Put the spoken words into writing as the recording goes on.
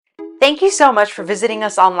Thank you so much for visiting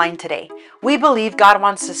us online today. We believe God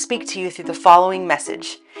wants to speak to you through the following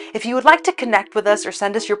message. If you would like to connect with us or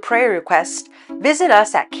send us your prayer request, visit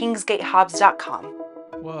us at kingsgatehobbs.com.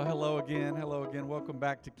 Well, hello again. Hello again. Welcome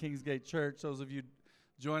back to Kingsgate Church. Those of you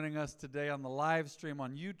joining us today on the live stream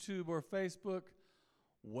on YouTube or Facebook,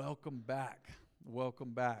 welcome back. Welcome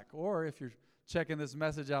back. Or if you're checking this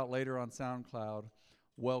message out later on SoundCloud,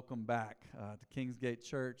 welcome back to Kingsgate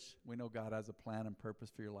Church. We know God has a plan and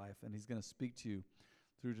purpose for your life, and He's going to speak to you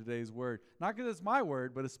through today's word. Not because it's my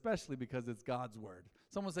word, but especially because it's God's word.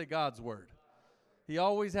 Someone say God's word. He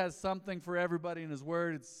always has something for everybody in His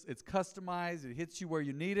word. It's customized. It hits you where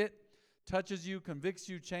you need it, touches you, convicts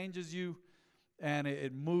you, changes you, and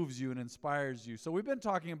it moves you and inspires you. So we've been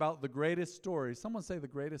talking about the greatest stories. Someone say the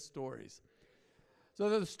greatest stories. So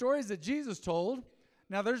they're the stories that Jesus told.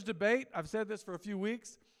 Now, there's debate. I've said this for a few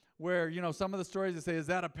weeks where, some of the stories they say, is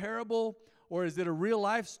that a parable or is it a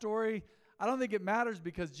real-life story? I don't think it matters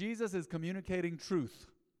because Jesus is communicating truth,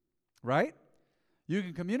 right? You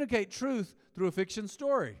can communicate truth through a fiction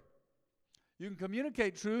story. You can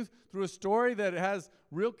communicate truth through a story that has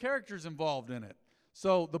real characters involved in it.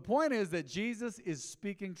 So the point is that Jesus is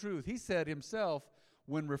speaking truth. He said himself,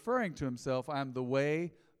 when referring to himself, I'm the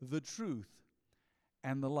way, the truth,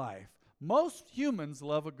 and the life. Most humans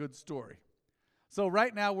love a good story. So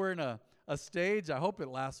right now we're in a stage, I hope it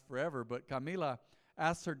lasts forever, but Camila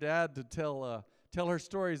asked her dad to tell her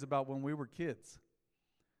stories about when we were kids.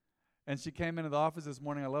 And she came into the office this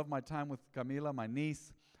morning. I love my time with Camila, my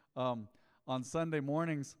niece, on Sunday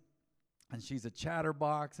mornings. And she's a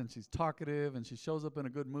chatterbox, and she's talkative, and she shows up in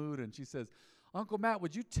a good mood. And she says, Uncle Matt,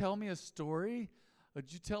 would you tell me a story?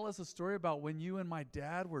 Would you tell us a story about when you and my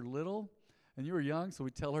dad were little? And you were young, so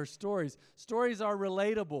we tell her stories. Stories are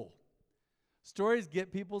relatable. Stories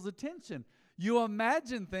get people's attention. You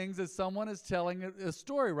imagine things as someone is telling a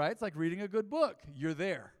story, right? It's like reading a good book. You're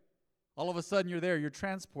there. All of a sudden, you're there. You're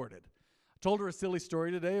transported. I told her a silly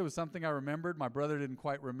story today. It was something I remembered. My brother didn't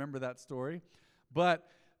quite remember that story. But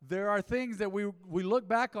there are things that we look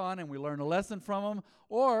back on and we learn a lesson from them.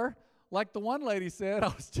 Or, like the one lady said,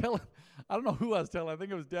 I don't know who I was telling. I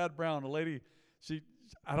think it was Dad Brown. A lady,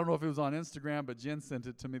 I don't know if it was on Instagram, but Jen sent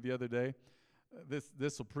it to me the other day.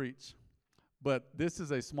 This will preach. But this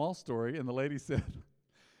is a small story, and the lady said,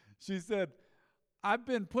 she said, I've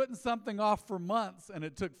been putting something off for months, and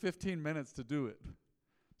it took 15 minutes to do it.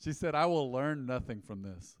 She said, I will learn nothing from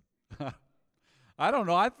this. I don't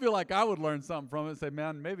know. I feel like I would learn something from it and say,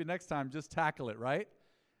 man, maybe next time just tackle it, right?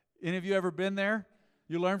 Any of you ever been there?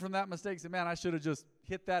 You learn from that mistake, say, man, I should have just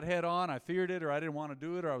hit that head on. I feared it, or I didn't want to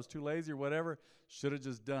do it, or I was too lazy, or whatever. Should have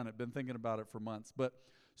just done it. Been thinking about it for months. But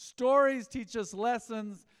stories teach us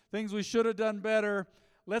lessons, things we should have done better.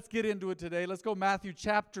 Let's get into it today. Let's go Matthew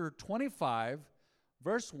chapter 25,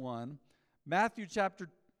 verse 1. Matthew chapter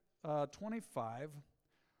 25,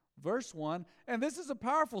 verse 1. And this is a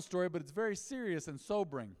powerful story, but it's very serious and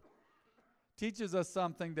sobering. Teaches us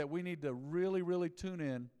something that we need to really, really tune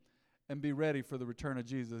in and be ready for the return of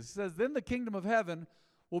Jesus. He says, then the kingdom of heaven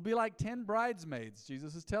will be like 10 bridesmaids,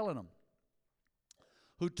 Jesus is telling them,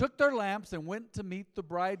 who took their lamps and went to meet the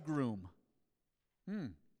bridegroom. How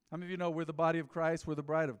many of you know we're the body of Christ? We're the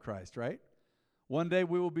bride of Christ, right? One day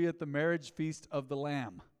we will be at the marriage feast of the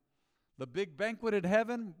Lamb. The big banquet in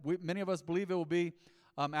heaven, many of us believe it will be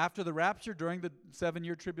after the rapture during the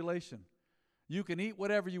 7-year tribulation. You can eat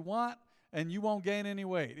whatever you want, and you won't gain any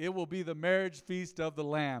weight. It will be the marriage feast of the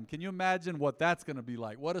Lamb. Can you imagine what that's going to be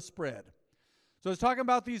like? What a spread. So it's talking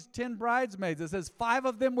about these 10 bridesmaids. It says 5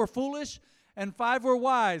 of them were foolish and 5 were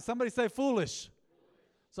wise. Somebody say foolish.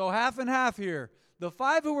 So half and half here. The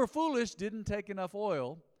 5 who were foolish didn't take enough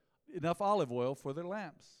olive oil for their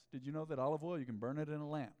lamps. Did you know that olive oil, you can burn it in a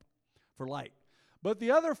lamp for light? But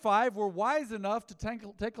the other 5 were wise enough to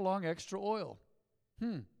take along extra oil.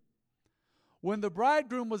 When the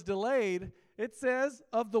bridegroom was delayed, it says,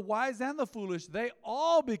 of the wise and the foolish, they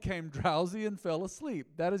all became drowsy and fell asleep.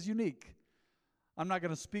 That is unique. I'm not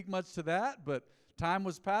going to speak much to that, but time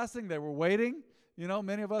was passing. They were waiting.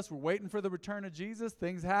 Many of us were waiting for the return of Jesus.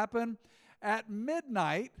 Things happen. At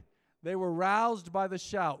midnight, they were roused by the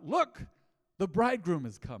shout, look, the bridegroom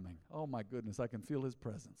is coming. Oh, my goodness, I can feel his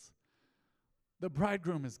presence. The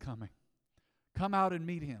bridegroom is coming. Come out and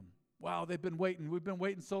meet him. Wow, they've been waiting. We've been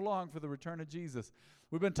waiting so long for the return of Jesus.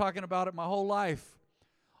 We've been talking about it my whole life.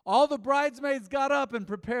 All the bridesmaids got up and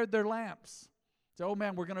prepared their lamps. Said, oh,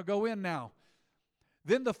 man, we're going to go in now.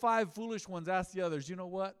 Then the 5 foolish ones asked the others, you know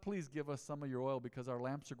what? Please give us some of your oil because our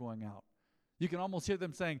lamps are going out. You can almost hear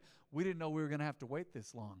them saying, we didn't know we were going to have to wait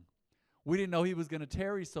this long. We didn't know he was going to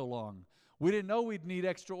tarry so long. We didn't know we'd need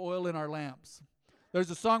extra oil in our lamps. There's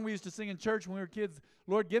a song we used to sing in church when we were kids.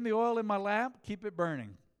 Lord, give me oil in my lamp, keep it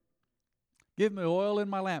burning. Give me oil in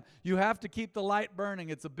my lamp. You have to keep the light burning.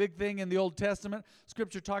 It's a big thing in the Old Testament.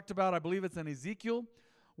 Scripture talked about, I believe it's in Ezekiel,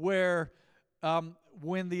 where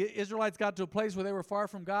when the Israelites got to a place where they were far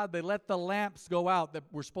from God, they let the lamps go out that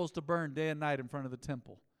were supposed to burn day and night in front of the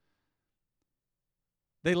temple.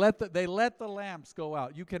 They let the lamps go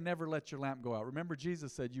out. You can never let your lamp go out. Remember,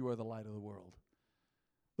 Jesus said, you are the light of the world.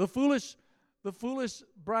 The foolish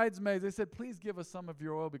bridesmaids, they said, please give us some of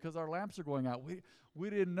your oil because our lamps are going out. We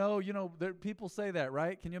didn't know. You know, people say that,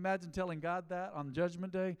 right? Can you imagine telling God that on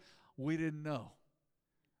Judgment Day? We didn't know.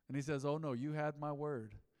 And he says, oh, no, you had my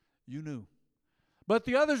word. You knew. But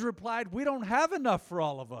the others replied, we don't have enough for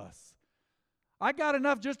all of us. I got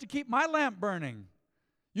enough just to keep my lamp burning.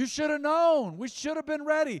 You should have known. We should have been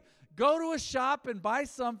ready. Go to a shop and buy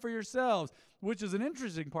some for yourselves, which is an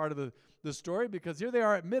interesting part of the story because here they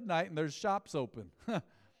are at midnight and there's shops open.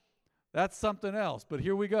 That's something else, but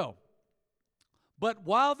here we go. But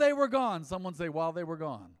while they were gone, someone say, while they were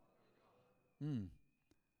gone.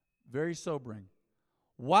 Very sobering.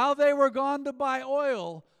 While they were gone to buy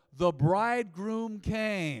oil, the bridegroom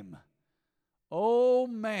came. Oh,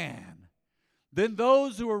 man. Then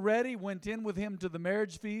those who were ready went in with him to the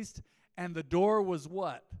marriage feast, and the door was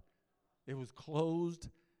what? It was closed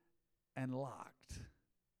and locked.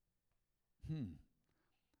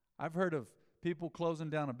 I've heard of people closing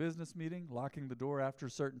down a business meeting, locking the door after a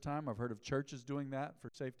certain time. I've heard of churches doing that for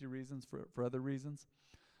safety reasons, for other reasons.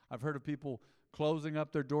 I've heard of people closing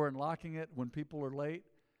up their door and locking it when people are late.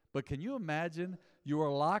 But can you imagine you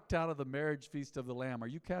are locked out of the marriage feast of the Lamb? Are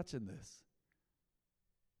you catching this?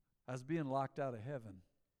 As being locked out of heaven.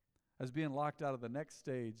 As being locked out of the next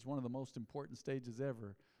stage, one of the most important stages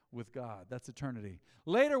ever with God. That's eternity.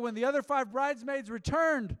 Later, when the other 5 bridesmaids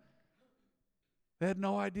returned, they had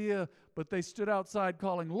no idea, but they stood outside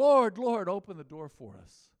calling, Lord, Lord, open the door for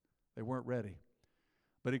us. They weren't ready.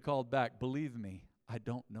 But he called back, believe me, I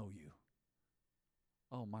don't know you.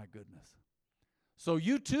 Oh, my goodness. So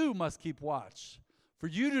you too must keep watch, for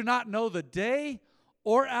you do not know the day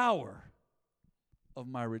or hour of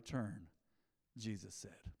my return, Jesus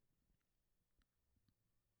said.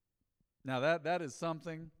 Now that is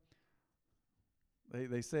something.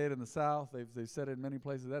 They say it in the South. They've said it in many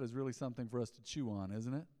places. That is really something for us to chew on,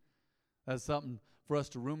 isn't it? That's something for us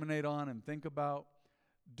to ruminate on and think about.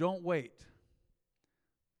 Don't wait.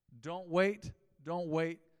 Don't wait. Don't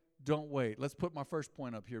wait. Don't wait. Let's put my first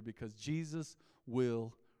point up here because Jesus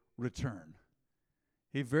will return.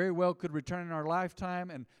 He very well could return in our lifetime.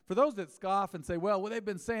 And for those that scoff and say, well, they've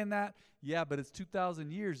been saying that. Yeah, but it's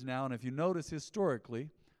 2,000 years now. And if you notice historically, I'm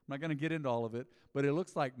not going to get into all of it, but it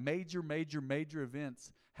looks like major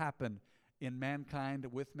events happen in mankind,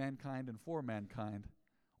 with mankind, and for mankind,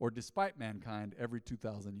 or despite mankind every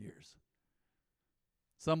 2,000 years.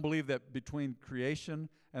 Some believe that between creation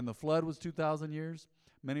and the flood was 2,000 years.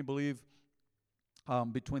 Many believe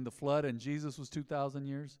between the flood and Jesus was 2,000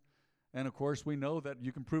 years. And, of course, we know that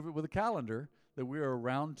you can prove it with a calendar that we are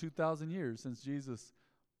around 2,000 years since Jesus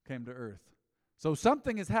came to earth. So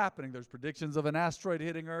something is happening. There's predictions of an asteroid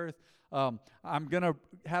hitting Earth. I'm going to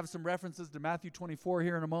have some references to Matthew 24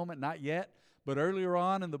 here in a moment. Not yet, but earlier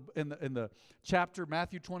on in the chapter,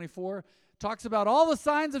 Matthew 24, talks about all the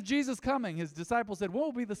signs of Jesus coming. His disciples said, what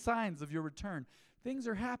will be the signs of your return? Things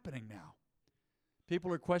are happening now.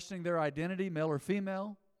 People are questioning their identity, male or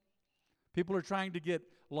female. People are trying to get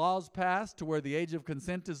laws passed to where the age of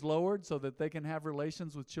consent is lowered so that they can have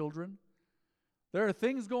relations with children. There are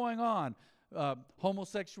things going on.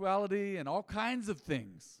 Homosexuality and all kinds of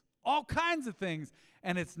things,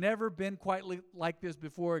 and it's never been quite like this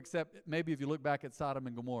before, except maybe if you look back at Sodom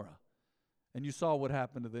and Gomorrah and you saw what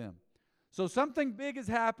happened to them. So something big is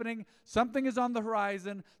happening, something is on the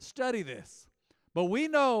horizon. Study this. But we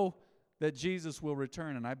know that Jesus will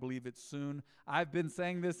return, and I believe it's soon. I've been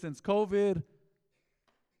saying this since COVID.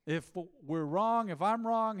 If we're wrong, if I'm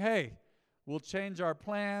wrong, hey, we'll change our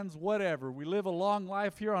plans, whatever. We live a long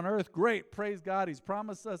life here on earth. Great. Praise God. He's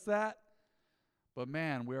promised us that. But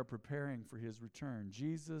man, we are preparing for his return.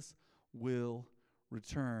 Jesus will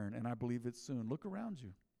return, and I believe it's soon. Look around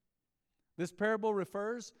you. This parable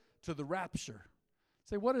refers to the rapture.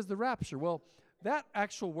 Say, what is the rapture? Well, that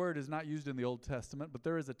actual word is not used in the Old Testament, but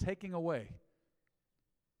there is a taking away.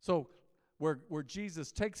 So where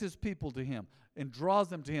Jesus takes his people to him and draws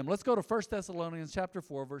them to him. Let's go to 1 Thessalonians chapter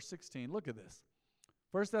 4, verse 16. Look at this.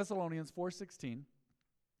 1 Thessalonians 4:16.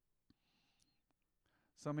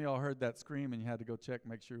 Some of y'all heard that scream and you had to go check,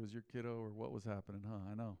 make sure it was your kiddo or what was happening, huh?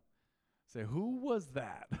 I know. Say, who was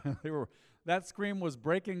that? That scream was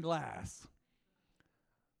breaking glass.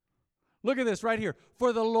 Look at this right here.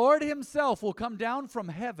 For the Lord himself will come down from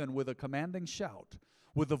heaven with a commanding shout,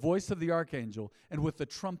 with the voice of the archangel, and with the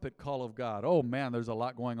trumpet call of God. Oh man, there's a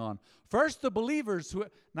lot going on. First, the believers,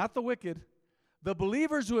 not the wicked, the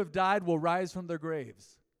believers who have died will rise from their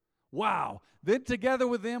graves. Wow. Then together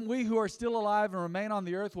with them, we who are still alive and remain on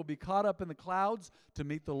the earth will be caught up in the clouds to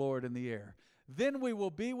meet the Lord in the air. Then we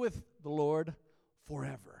will be with the Lord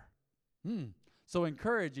forever. So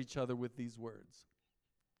encourage each other with these words.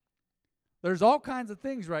 There's all kinds of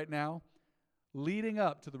things right now leading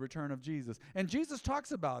up to the return of Jesus. And Jesus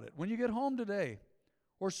talks about it when you get home today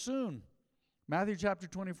or soon. Matthew chapter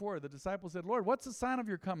 24, the disciples said, Lord, what's the sign of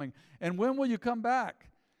your coming? And when will you come back?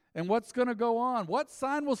 And what's going to go on? What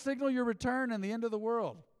sign will signal your return and the end of the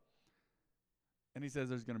world? And he says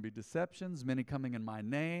there's going to be deceptions, many coming in my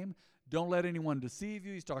name. Don't let anyone deceive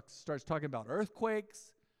you. He starts talking about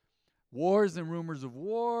earthquakes, wars and rumors of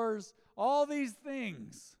wars, all these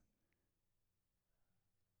things.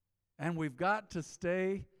 And we've got to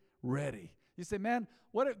stay ready. You say, man,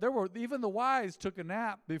 what if even the wise took a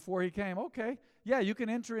nap before he came? Okay, yeah, you can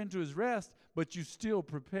enter into his rest, but you still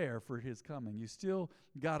prepare for his coming. You still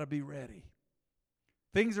got to be ready.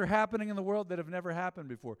 Things are happening in the world that have never happened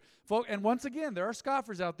before. And once again, there are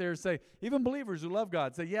scoffers out there who say, even believers who love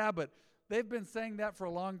God say, yeah, but they've been saying that for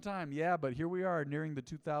a long time. Yeah, but here we are nearing the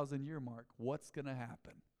 2,000-year mark. What's going to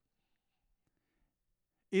happen?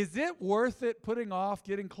 Is it worth it putting off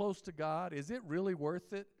getting close to God? Is it really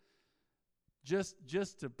worth it just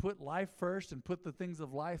to put life first and put the things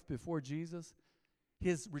of life before Jesus?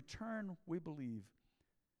 His return, we believe,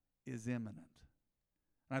 is imminent.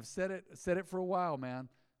 And I've said it for a while, man.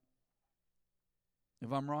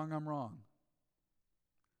 If I'm wrong, I'm wrong.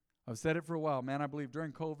 I've said it for a while, man. I believe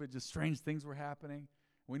during COVID, just strange things were happening.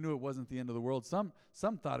 We knew it wasn't the end of the world. Some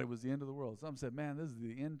thought it was the end of the world. Some said, man, this is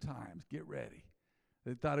the end times. Get ready.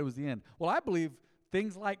 They thought it was the end. Well, I believe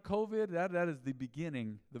things like COVID, that is the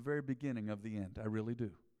beginning, the very beginning of the end. I really do.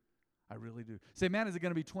 I really do. Say, man, is it going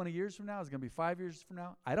to be 20 years from now? Is it going to be 5 years from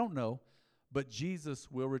now? I don't know, but Jesus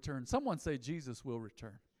will return. Someone say Jesus will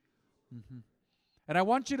return. Mm-hmm. And I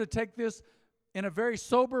want you to take this in a very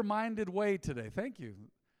sober-minded way today. Thank you.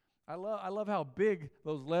 I love how big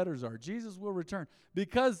those letters are. Jesus will return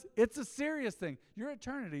because it's a serious thing. Your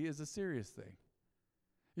eternity is a serious thing.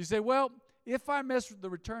 You say, well, if I miss the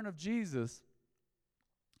return of Jesus,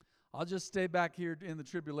 I'll just stay back here in the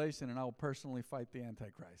tribulation and I will personally fight the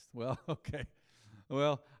Antichrist. Well, okay.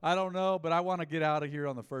 Well, I don't know, but I want to get out of here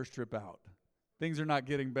on the first trip out. Things are not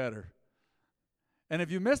getting better. And if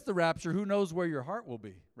you miss the rapture, who knows where your heart will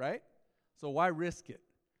be, right? So why risk it?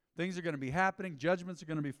 Things are going to be happening. Judgments are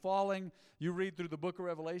going to be falling. You read through the book of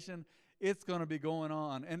Revelation, it's going to be going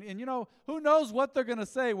on. And you know, who knows what they're going to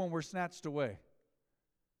say when we're snatched away?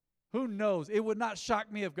 Who knows? It would not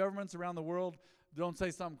shock me if governments around the world don't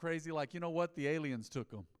say something crazy like, you know what, the aliens took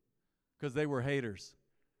them because they were haters.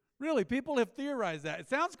 Really, people have theorized that. It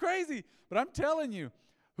sounds crazy, but I'm telling you,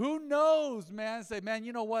 who knows, man? Say, man,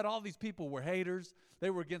 you know what? All these people were haters. They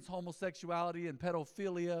were against homosexuality and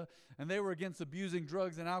pedophilia, and they were against abusing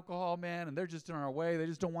drugs and alcohol, man, and they're just in our way. They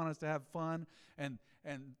just don't want us to have fun. And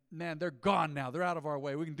man, they're gone now. They're out of our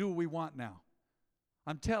way. We can do what we want now.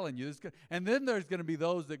 I'm telling you. And then there's going to be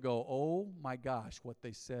those that go, oh, my gosh, what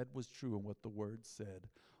they said was true and what the Word said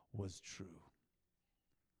was true.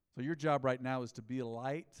 So your job right now is to be a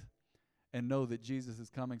light and know that Jesus is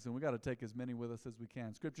coming. So we got to take as many with us as we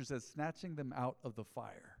can. Scripture says, snatching them out of the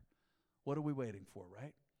fire. What are we waiting for,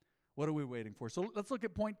 right? What are we waiting for? So let's look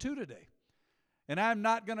at point 2 today. And I'm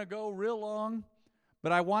not going to go real long,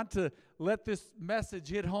 but I want to let this message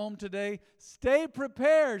hit home today. Stay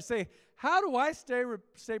prepared. Say, how do I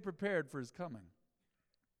stay prepared for his coming?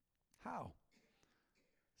 How?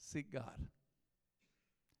 Seek God.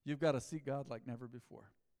 You've got to seek God like never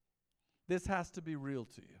before. This has to be real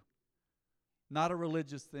to you. Not a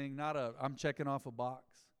religious thing, not a I'm checking off a box.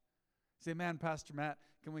 Say, man, Pastor Matt,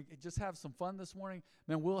 can we just have some fun this morning?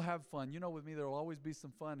 Man, we'll have fun. You know, with me, there will always be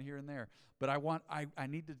some fun here and there. But I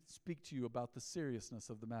need to speak to you about the seriousness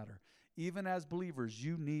of the matter. Even as believers,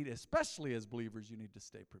 especially as believers, you need to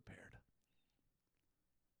stay prepared.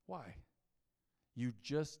 Why? You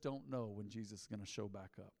just don't know when Jesus is going to show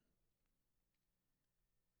back up.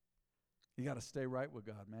 You got to stay right with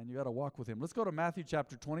God, man. You got to walk with him. Let's go to Matthew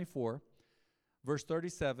chapter 24, verse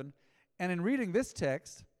 37. And in reading this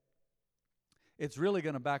text, it's really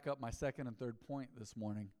going to back up my second and third point this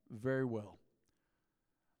morning very well.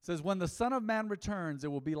 It says, when the Son of Man returns,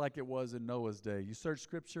 it will be like it was in Noah's day. You search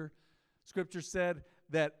Scripture. Scripture said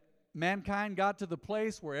that mankind got to the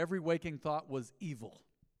place where every waking thought was evil.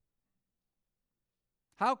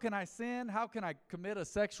 How can I sin? How can I commit a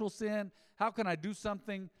sexual sin? How can I do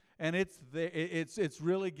something? And it's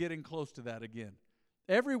really getting close to that again.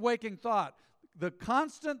 Every waking thought, the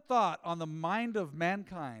constant thought on the mind of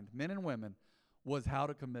mankind, men and women, was how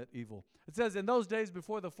to commit evil. It says in those days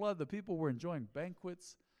before the flood, the people were enjoying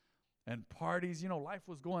banquets and parties. Life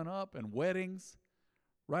was going up, and weddings,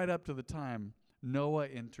 right up to the time Noah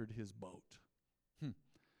entered his boat.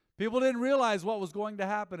 People didn't realize what was going to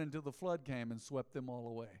happen until the flood came and swept them all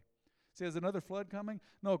away. See, is another flood coming?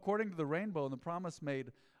 No, according to the rainbow and the promise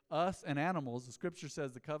made us and animals, the scripture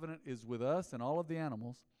says the covenant is with us and all of the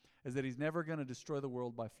animals, is that he's never going to destroy the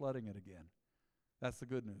world by flooding it again. That's the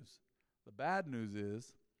good news. The bad news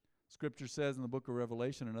is, scripture says in the book of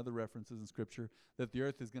Revelation and other references in scripture, that the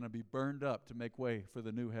earth is going to be burned up to make way for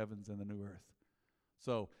the new heavens and the new earth.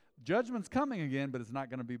 So judgment's coming again, but it's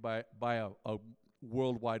not going to be by a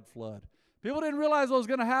worldwide flood. People didn't realize what was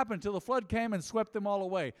going to happen until the flood came and swept them all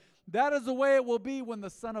away. That is the way it will be when the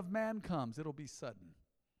Son of Man comes. It'll be sudden.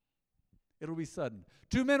 It'll be sudden.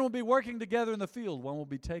 2 men will be working together in the field. One will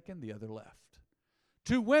be taken, the other left.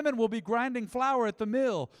 2 women will be grinding flour at the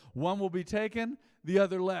mill. One will be taken, the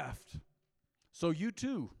other left. So you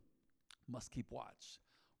too must keep watch,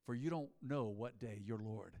 for you don't know what day your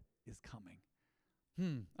Lord is coming.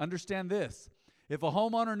 Understand this. If a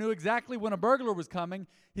homeowner knew exactly when a burglar was coming,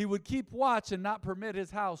 he would keep watch and not permit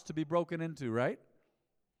his house to be broken into, right?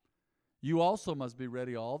 You also must be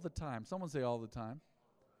ready all the time. Someone say all the time.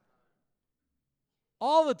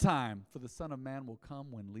 All the time, for the Son of Man will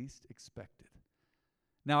come when least expected.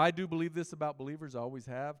 Now, I do believe this about believers, I always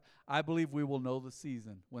have. I believe we will know the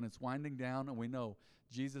season when it's winding down, and we know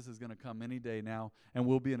Jesus is going to come any day now, and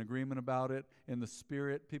we'll be in agreement about it in the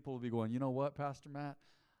Spirit. People will be going, you know what, Pastor Matt?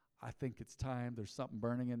 I think it's time. There's something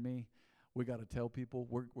burning in me. We got to tell people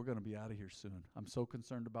we're going to be out of here soon. I'm so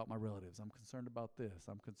concerned about my relatives. I'm concerned about this.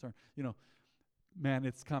 I'm concerned. Man,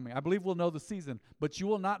 it's coming. I believe we'll know the season, but you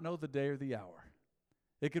will not know the day or the hour.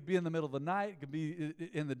 It could be in the middle of the night. It could be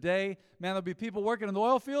in the day. Man, there'll be people working in the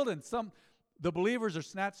oil field, and the believers are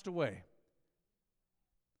snatched away.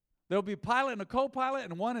 There'll be a pilot and a co-pilot,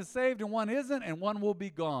 and one is saved and one isn't, and one will be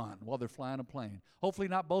gone while they're flying a plane. Hopefully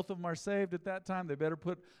not both of them are saved at that time. They better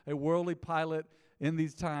put a worldly pilot in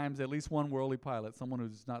these times, at least one worldly pilot, someone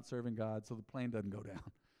who's not serving God, so the plane doesn't go down.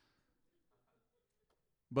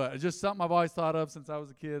 But it's just something I've always thought of since I was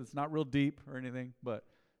a kid. It's not real deep or anything, but,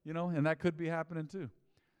 and that could be happening too.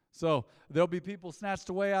 So there'll be people snatched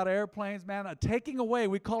away out of airplanes, man, taking away.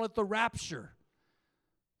 We call it the rapture.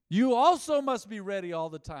 You also must be ready all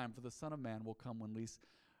the time, for the Son of Man will come when least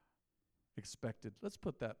expected. Let's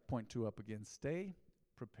put that point 2 up again. Stay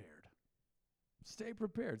prepared. Stay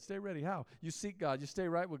prepared. Stay ready. How? You seek God. You stay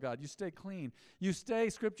right with God. You stay clean. You stay,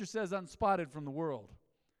 Scripture says, unspotted from the world.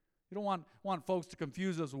 You don't want folks to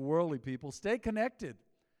confuse us with worldly people. Stay connected.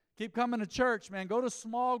 Keep coming to church, man. Go to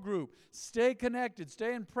small group. Stay connected.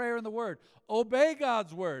 Stay in prayer and the Word. Obey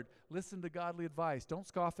God's Word. Listen to godly advice. Don't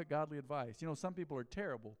scoff at godly advice. Some people are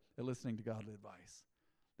terrible at listening to godly advice.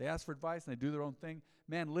 They ask for advice and they do their own thing.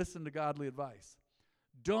 Man, listen to godly advice.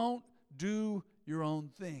 Don't do your own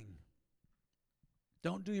thing.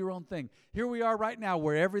 Don't do your own thing. Here we are right now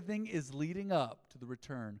where everything is leading up to the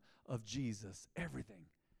return of Jesus. Everything.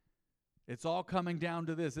 It's all coming down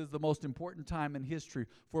to this. This is the most important time in history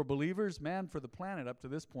for believers, man, for the planet up to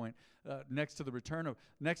this point, next to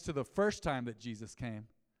the first time that Jesus came.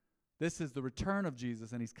 This is the return of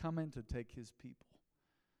Jesus, and he's coming to take his people.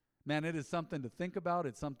 Man, it is something to think about.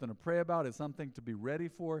 It's something to pray about. It's something to be ready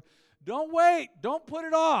for. Don't wait. Don't put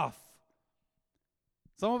it off.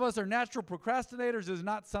 Some of us are natural procrastinators. It's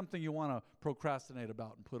not something you want to procrastinate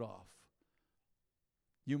about and put off.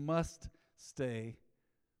 You must stay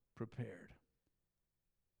prepared.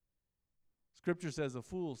 Scripture says a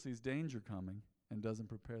fool sees danger coming and doesn't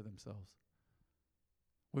prepare themselves.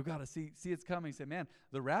 We've got to see it's coming. Say, man,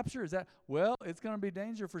 the rapture, is that? Well, it's going to be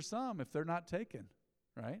danger for some if they're not taken,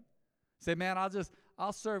 right? Say, man,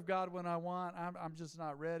 I'll serve God when I want. I'm just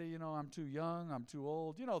not ready. I'm too young. I'm too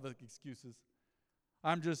old. The excuses.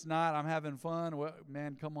 I'm just not. I'm having fun. Well,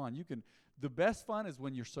 man, come on. The best fun is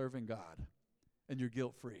when you're serving God and you're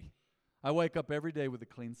guilt-free. I wake up every day with a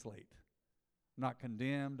clean slate. I'm not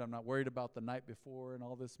condemned. I'm not worried about the night before and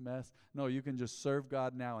all this mess. No, you can just serve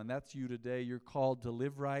God now, and that's you today. You're called to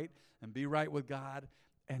live right and be right with God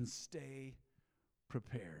and stay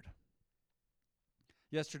prepared.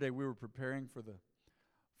 Yesterday we were preparing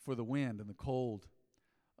for the wind and the cold.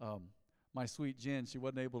 My sweet Jen, she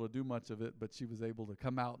wasn't able to do much of it, but she was able to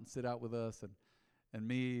come out and sit out with us, and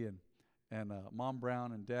me and Mom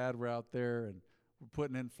Brown and Dad were out there, and we're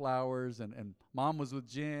putting in flowers, and Mom was with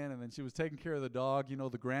Jen, and then she was taking care of the dog,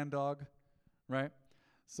 the grand dog, right?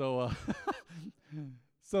 So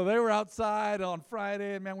so they were outside on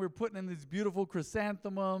Friday, and man, we were putting in these beautiful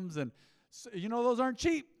chrysanthemums, and those aren't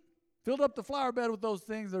cheap. Filled up the flower bed with those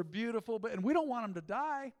things. They're beautiful, and we don't want them to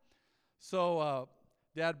die. So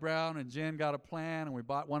Dad Brown and Jen got a plan, and we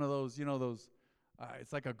bought one of those,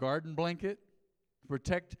 it's like a garden blanket to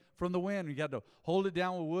protect from the wind. You got to hold it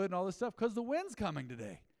down with wood and all this stuff because the wind's coming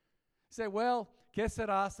today. You say, well, que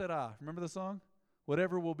sera, sera. Remember the song?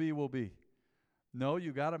 Whatever will be, will be. No,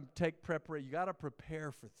 you got to take preparation. You got to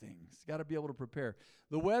prepare for things. You got to be able to prepare.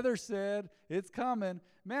 The weather said it's coming.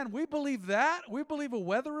 Man, we believe that. We believe a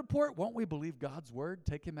weather report. Won't we believe God's word?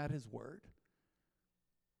 Take him at his word.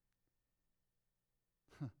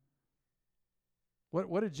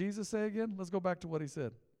 What did Jesus say again? Let's go back to what he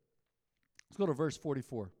said. Let's go to verse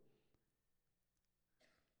 44.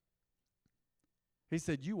 He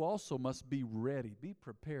said, you also must be ready. Be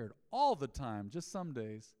prepared all the time. Just some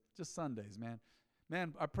days. Just Sundays, man.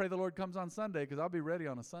 Man, I pray the Lord comes on Sunday because I'll be ready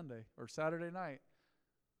on a Sunday or Saturday night.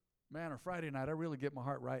 Man, or Friday night, I really get my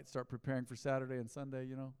heart right, start preparing for Saturday and Sunday,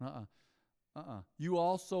 You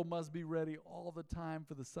also must be ready all the time,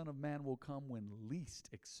 for the Son of Man will come when least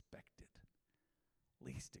expected.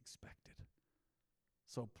 Least expected.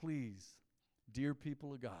 So please, dear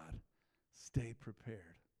people of God, stay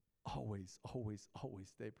prepared. Always, always, always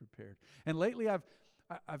stay prepared. And lately I've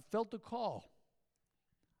felt a call.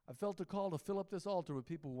 I felt a call to fill up this altar with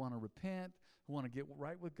people who want to repent, who want to get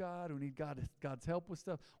right with God, who need God's help with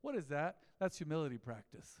stuff. What is that? That's humility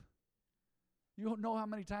practice. You don't know how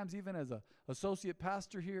many times, even as an associate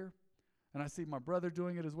pastor here, and I see my brother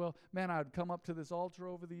doing it as well. Man, I'd come up to this altar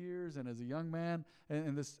over the years, and as a young man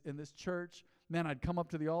in this church, man, I'd come up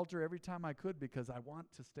to the altar every time I could because I want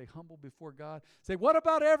to stay humble before God. Say, what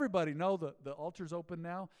about everybody? No, the altar's open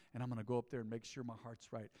now, and I'm going to go up there and make sure my heart's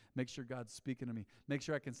right. Make sure God's speaking to me. Make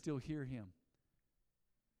sure I can still hear him.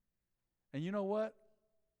 And you know what?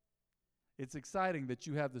 It's exciting that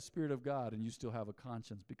you have the Spirit of God and you still have a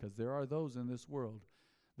conscience, because there are those in this world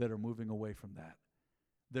that are moving away from that.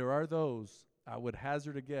 There are those, I would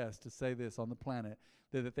hazard a guess to say this on the planet,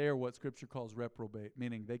 that they are what Scripture calls reprobate,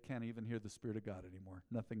 meaning they can't even hear the Spirit of God anymore.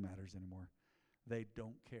 Nothing matters anymore. They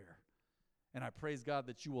don't care. And I praise God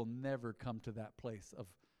that you will never come to that place of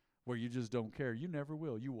where you just don't care. You never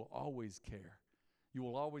will. You will always care. You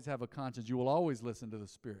will always have a conscience. You will always listen to the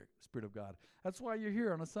Spirit of God. That's why you're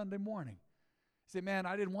here on a Sunday morning. You say, man,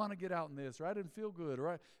 I didn't want to get out in this, or I didn't feel good,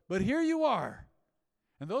 but here you are.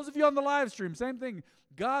 And those of you on the live stream, same thing.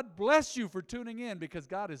 God bless you for tuning in, because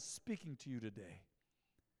God is speaking to you today.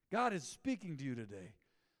 God is speaking to you today.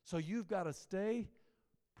 So you've got to stay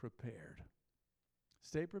prepared.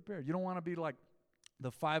 Stay prepared. You don't want to be like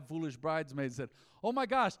the 5 foolish bridesmaids said, oh my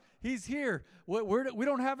gosh, he's here. We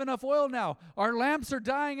don't have enough oil now. Our lamps are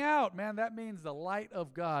dying out. Man, that means the light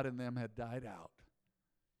of God in them had died out.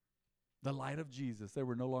 The light of Jesus. They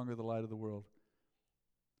were no longer the light of the world.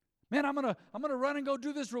 Man, I'm gonna run and go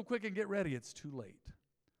do this real quick and get ready. It's too late.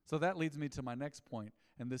 So that leads me to my next point,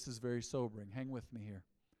 and this is very sobering. Hang with me here.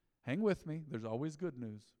 Hang with me. There's always good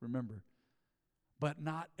news, remember. But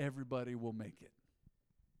not everybody will make it.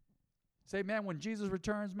 Say, man, when Jesus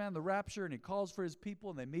returns, man, the rapture, and he calls for his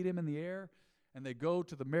people, and they meet him in the air, and they go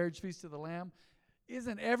to the marriage feast of the Lamb,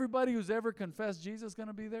 isn't everybody who's ever confessed Jesus going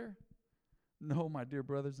to be there? No, my dear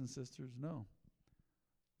brothers and sisters, no.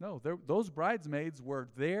 No, those bridesmaids were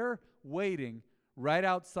there waiting right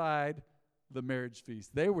outside the marriage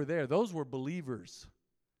feast. They were there. Those were believers.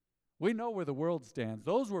 We know where the world stands.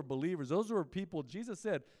 Those were believers. Those were people. Jesus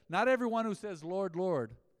said, not everyone who says, Lord,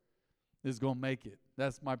 Lord, is going to make it.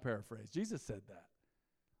 That's my paraphrase. Jesus said that.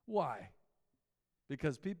 Why?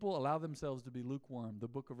 Because people allow themselves to be lukewarm. The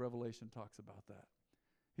book of Revelation talks about that.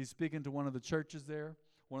 He's speaking to one of the churches there,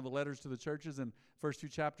 one of the letters to the churches in first few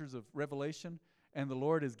chapters of Revelation, and the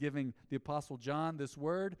Lord is giving the Apostle John this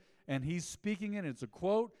word, and he's speaking it. It's a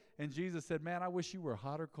quote, and Jesus said, man, I wish you were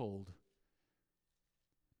hot or cold.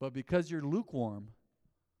 But because you're lukewarm,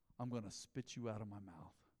 I'm going to spit you out of my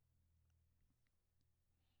mouth.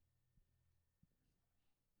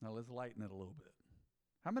 Now let's lighten it a little bit.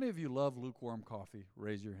 How many of you love lukewarm coffee?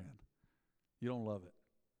 Raise your hand. You don't love it.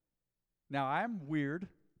 Now I'm weird.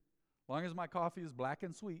 As long as my coffee is black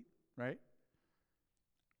and sweet, right?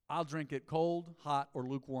 I'll drink it cold, hot, or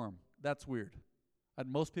lukewarm. That's weird.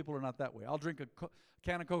 Most people are not that way. I'll drink a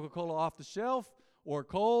can of Coca-Cola off the shelf, or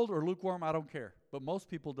cold or lukewarm, I don't care. But most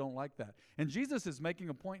people don't like that. And Jesus is making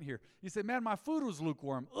a point here. You say, man, my food was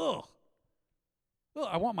lukewarm. Ugh.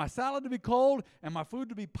 I want my salad to be cold and my food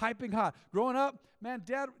to be piping hot. Growing up, man,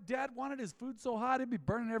 Dad wanted his food so hot he'd be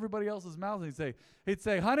burning everybody else's mouths. He'd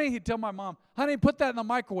say, honey, he'd tell my mom, honey, put that in the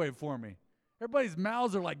microwave for me. Everybody's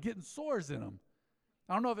mouths are like getting sores in them.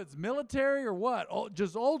 I don't know if it's military or what,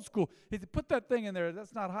 just old school. He said, put that thing in there.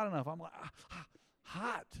 That's not hot enough. I'm like,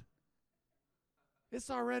 hot. It's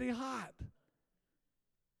already hot.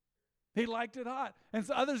 He liked it hot. And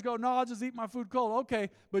so others go, no, I'll just eat my food cold. Okay,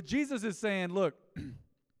 but Jesus is saying, look,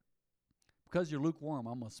 because you're lukewarm,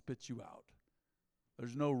 I'm going to spit you out.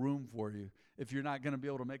 There's no room for you if you're not going to be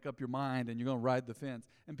able to make up your mind and you're going to ride the fence.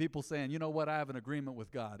 And people saying, you know what, I have an agreement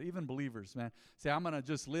with God. Even believers, man, say, I'm going to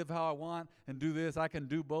just live how I want and do this. I can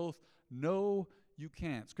do both. No, you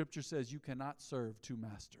can't. Scripture says you cannot serve two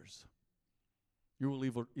masters. You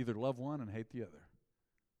will either love one and hate the other.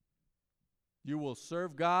 You will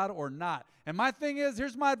serve God or not. And my thing is,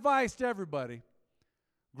 here's my advice to everybody.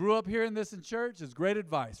 Grew up hearing this in church. It's great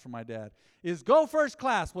advice from my dad. Is go first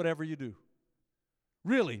class whatever you do.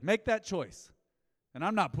 Really, make that choice. And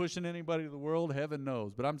I'm not pushing anybody to the world, heaven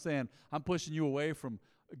knows. But I'm saying I'm pushing you away from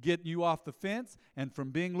getting you off the fence and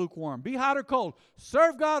from being lukewarm. Be hot or cold.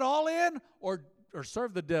 Serve God all in or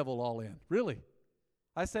serve the devil all in. Really.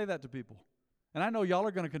 I say that to people. And I know y'all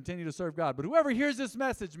are going to continue to serve God. But whoever hears this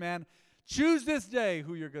message, man, choose this day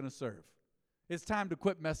who you're going to serve. It's time to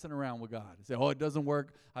quit messing around with God. Say, oh, it doesn't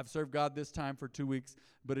work. I've served God this time for 2 weeks,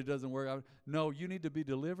 but it doesn't work. No, you need to be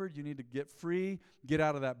delivered. You need to get free, get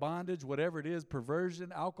out of that bondage, whatever it is,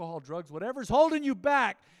 perversion, alcohol, drugs, whatever's holding you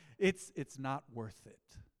back, it's not worth it.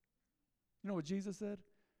 You know what Jesus said?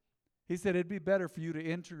 He said it'd be better for you to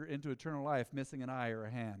enter into eternal life missing an eye or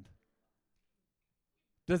a hand.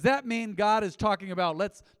 Does that mean God is talking about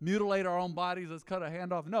let's mutilate our own bodies, let's cut a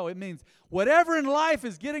hand off? No, it means whatever in life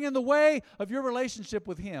is getting in the way of your relationship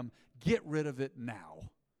with Him, get rid of it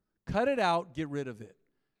now. Cut it out, get rid of it.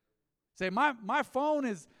 Say, my phone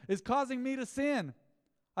is causing me to sin.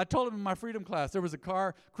 I told him in my freedom class, there was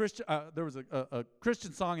a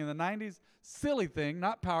Christian song in the 90s, silly thing,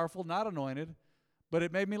 not powerful, not anointed, but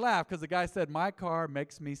it made me laugh because the guy said, my car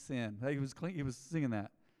makes me sin. He was singing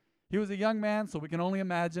that. He was a young man, so we can only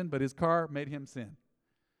imagine, but his car made him sin.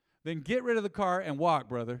 Then get rid of the car and walk,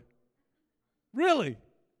 brother. Really?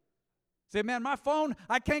 Say, man, my phone,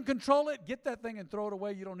 I can't control it. Get that thing and throw it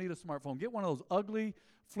away. You don't need a smartphone. Get one of those ugly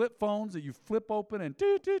flip phones that you flip open and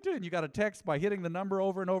and you got a text by hitting the number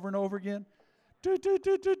over and over and over again.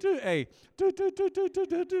 A,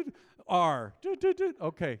 R,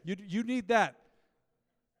 okay, you need that.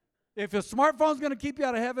 If a smartphone's going to keep you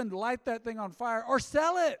out of heaven, light that thing on fire or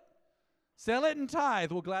sell it. Sell it and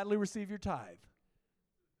tithe. We'll gladly receive your tithe.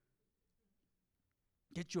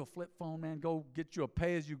 Get you a flip phone, man. Go get you a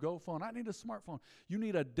pay-as-you-go phone. I need a smartphone. You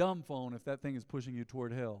need a dumb phone if that thing is pushing you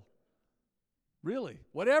toward hell. Really.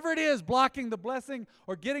 Whatever it is, blocking the blessing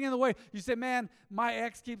or getting in the way. You say, man, my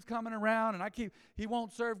ex keeps coming around and he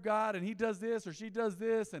won't serve God and he does this or she does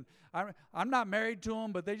this and I'm not married to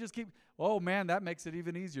him, but they just keep, oh, man, that makes it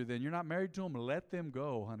even easier then. You're not married to him. Let them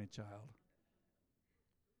go, honey child.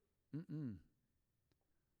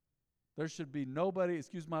 There should be nobody,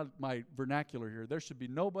 excuse my vernacular here, there should be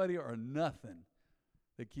nobody or nothing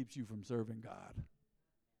that keeps you from serving God.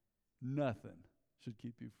 Nothing should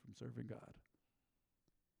keep you from serving God.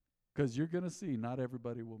 Because you're going to see not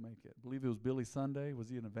everybody will make it. I believe it was Billy Sunday. Was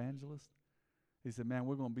he an evangelist? He said, man,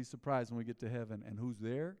 we're going to be surprised when we get to heaven and who's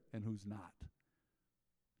there and who's not.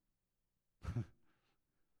 I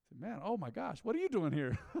said, man, oh my gosh, what are you doing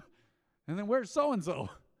here? And then where's so-and-so?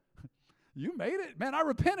 You made it. Man, I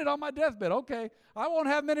repented on my deathbed. Okay, I won't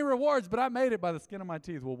have many rewards, but I made it by the skin of my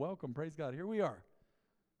teeth. Well, welcome. Praise God. Here we are.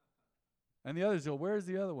 And the others go, where's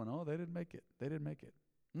the other one? Oh, they didn't make it. They didn't make it.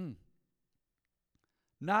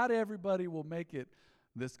 Not everybody will make it.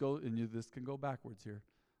 This can go backwards here.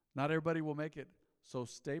 Not everybody will make it. So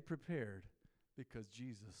stay prepared because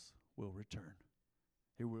Jesus will return.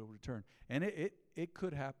 He will return. And it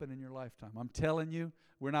could happen in your lifetime. I'm telling you,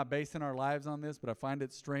 we're not basing our lives on this, but I find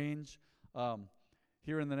it strange.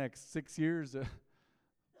 Here in the next 6 years,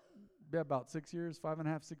 about 6 years,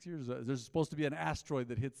 5.5, 6 years, there's supposed to be an asteroid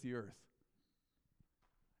that hits the earth.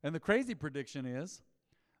 And the crazy prediction is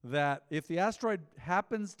that if the asteroid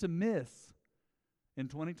happens to miss in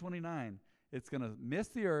 2029, it's going to miss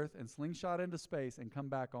the earth and slingshot into space and come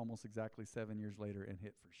back almost exactly 7 years later and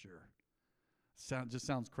hit for sure. Just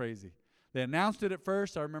sounds crazy. They announced it at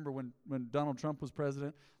first. I remember when Donald Trump was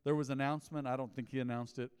president, there was an announcement. I don't think he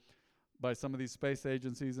announced it by some of these space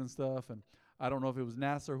agencies and stuff. And I don't know if it was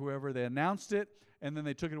NASA or whoever. They announced it, and then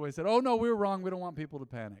they took it away and said, oh, no, we were wrong. We don't want people to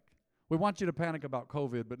panic. We want you to panic about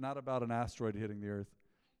COVID, but not about an asteroid hitting the earth.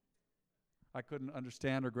 I couldn't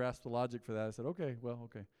understand or grasp the logic for that. I said, okay. We're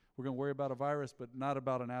going to worry about a virus, but not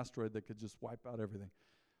about an asteroid that could just wipe out everything.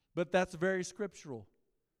 But that's very scriptural.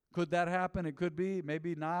 Could that happen? It could be.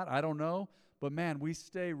 Maybe not. I don't know. But man, we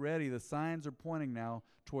stay ready. The signs are pointing now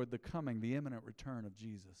toward the imminent return of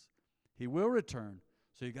Jesus. He will return.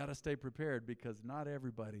 So you got to stay prepared because not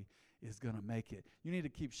everybody is going to make it. You need to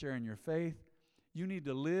keep sharing your faith. You need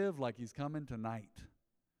to live like he's coming tonight.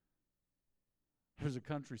 There's a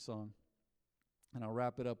country song, and I'll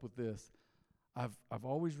wrap it up with this. I've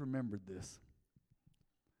always remembered this.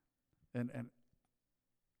 And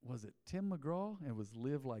was it Tim McGraw? It was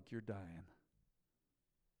Live Like You're Dying.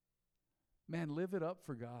 Man, live it up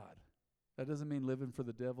for God. That doesn't mean living for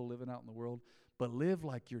the devil, living out in the world, but live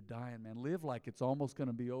like you're dying, man. Live like it's almost going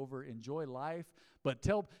to be over. Enjoy life, but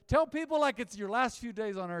tell people like it's your last few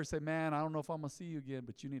days on earth. Say, man, I don't know if I'm going to see you again,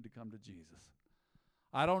 but you need to come to Jesus.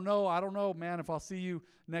 I don't know, man, if I'll see you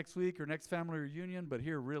next week or next family reunion, but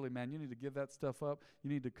here, really, man, you need to give that stuff up. You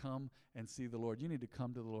need to come and see the Lord. You need to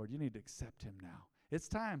come to the Lord. You need to accept him now. It's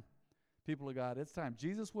time, people of God. It's time.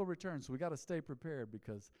 Jesus will return, so we got to stay prepared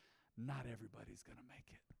because not everybody's going to make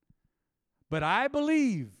it. But I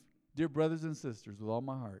believe, dear brothers and sisters, with all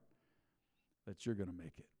my heart, that you're going to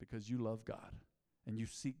make it because you love God and you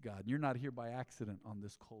seek God. You're not here by accident on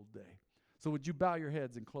this cold day. So would you bow your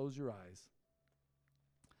heads and close your eyes?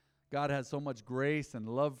 God has so much grace and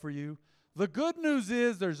love for you. The good news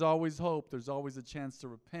is there's always hope. There's always a chance to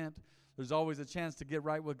repent. There's always a chance to get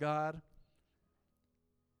right with God.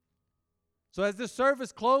 So as this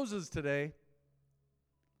service closes today,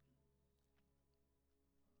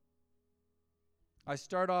 I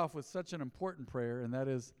start off with such an important prayer, and that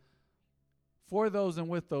is for those and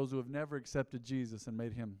with those who have never accepted Jesus and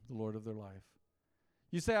made him the Lord of their life.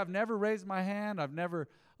 You say, I've never raised my hand. I've never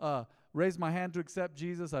raised my hand to accept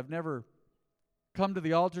Jesus. I've never come to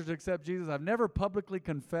the altar to accept Jesus. I've never publicly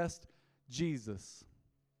confessed Jesus.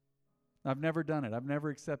 I've never done it. I've never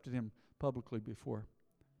accepted him publicly before.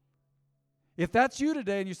 If that's you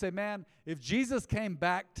today and you say, man, if Jesus came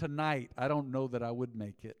back tonight, I don't know that I would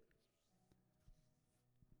make it.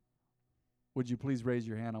 Would you please raise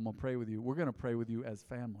your hand? I'm going to pray with you. We're going to pray with you as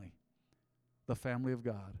family, the family of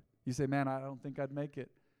God. You say, man, I don't think I'd make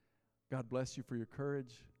it. God bless you for your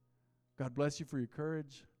courage. God bless you for your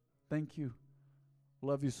courage. Thank you.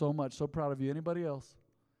 Love you so much. So proud of you. Anybody else?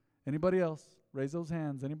 Anybody else? Raise those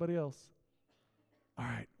hands. Anybody else? All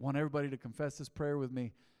right. Want everybody to confess this prayer with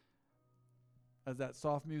me as that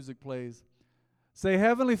soft music plays. Say,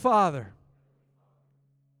 Heavenly Father,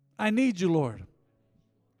 I need you, Lord.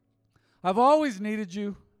 I've always needed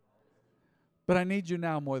you, but I need you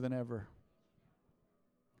now more than ever.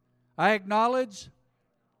 I acknowledge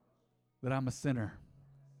that I'm a sinner.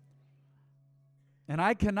 And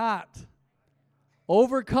I cannot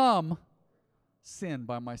overcome sin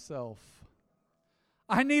by myself.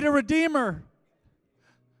 I need a redeemer.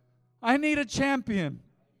 I need a champion.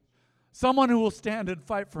 Someone who will stand and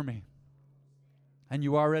fight for me. And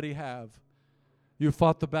you already have. You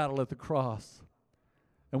fought the battle at the cross.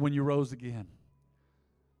 And when you rose again.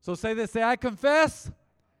 So say this. Say, I confess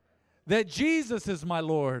that Jesus is my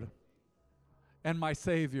Lord and my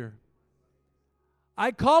Savior.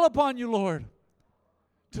 I call upon you, Lord,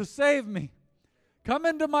 to save me. Come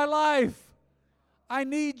into my life. I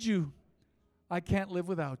need you. I can't live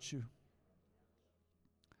without you.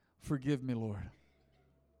 Forgive me, Lord.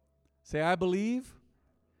 Say, I believe,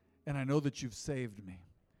 and I know that you've saved me.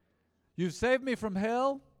 You've saved me from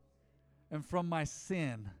hell and from my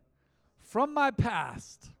sin, from my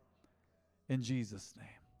past. In Jesus' name,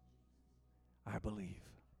 I believe.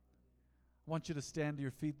 I want you to stand to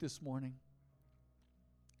your feet this morning.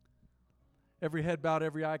 Every head bowed,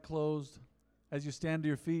 every eye closed. As you stand to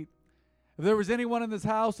your feet, if there was anyone in this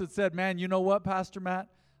house that said, man, you know what, Pastor Matt?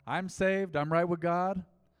 I'm saved. I'm right with God.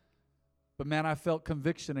 But man, I felt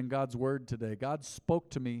conviction in God's word today. God spoke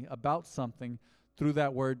to me about something through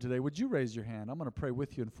that word today. Would you raise your hand? I'm going to pray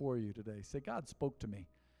with you and for you today. Say, God spoke to me.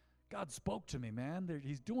 God spoke to me, man.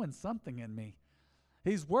 He's doing something in me.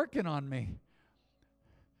 He's working on me.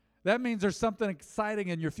 That means there's something exciting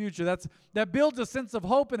in your future. That builds a sense of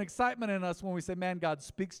hope and excitement in us when we say, man, God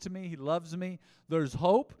speaks to me. He loves me. There's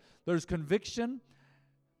hope. There's conviction.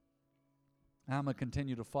 I'm going to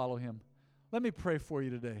continue to follow him. Let me pray for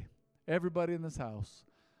you today. Everybody in this house.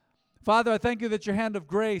 Father, I thank you that your hand of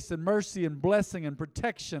grace and mercy and blessing and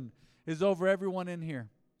protection is over everyone in here.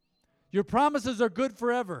 Your promises are good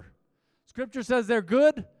forever. Scripture says they're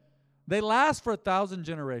good. They last for 1,000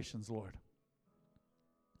 generations, Lord.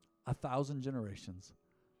 1,000 generations.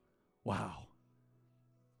 Wow.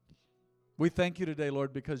 We thank you today,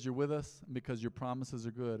 Lord, because you're with us and because your promises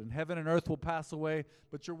are good. And heaven and earth will pass away,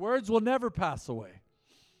 but your words will never pass away.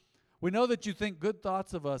 We know that you think good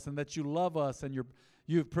thoughts of us and that you love us and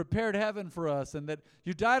you've prepared heaven for us and that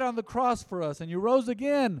you died on the cross for us and you rose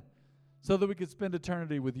again so that we could spend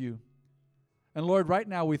eternity with you. And Lord, right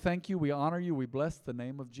now we thank you, we honor you, we bless the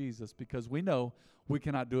name of Jesus because we know we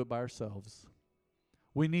cannot do it by ourselves.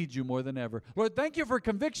 We need you more than ever. Lord, thank you for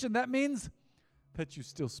conviction. That means that you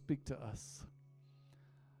still speak to us.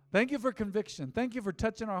 Thank you for conviction. Thank you for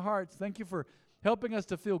touching our hearts. Thank you for helping us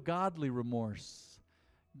to feel godly remorse,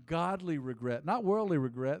 godly regret, not worldly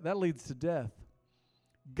regret. That leads to death.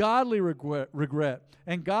 Godly regret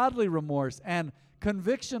and godly remorse and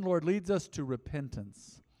conviction, Lord, leads us to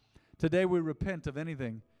repentance. Today we repent of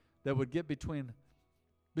anything that would get between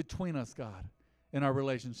us, God, in our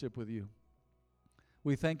relationship with you.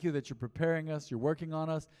 We thank you that you're preparing us, you're working on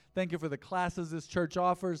us. Thank you for the classes this church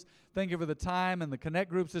offers. Thank you for the time and the connect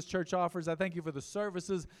groups this church offers. I thank you for the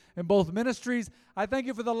services in both ministries. I thank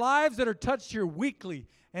you for the lives that are touched here weekly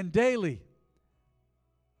and daily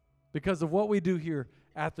because of what we do here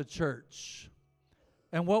at the church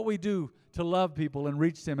and what we do to love people and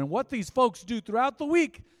reach them and what these folks do throughout the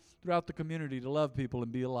week, throughout the community to love people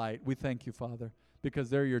and be a light. We thank you, Father, because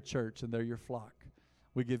they're your church and they're your flock.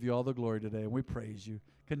 We give you all the glory today, and we praise you.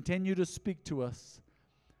 Continue to speak to us.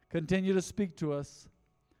 Continue to speak to us.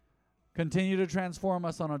 Continue to transform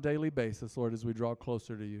us on a daily basis, Lord, as we draw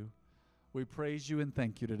closer to you. We praise you and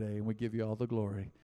thank you today, and we give you all the glory.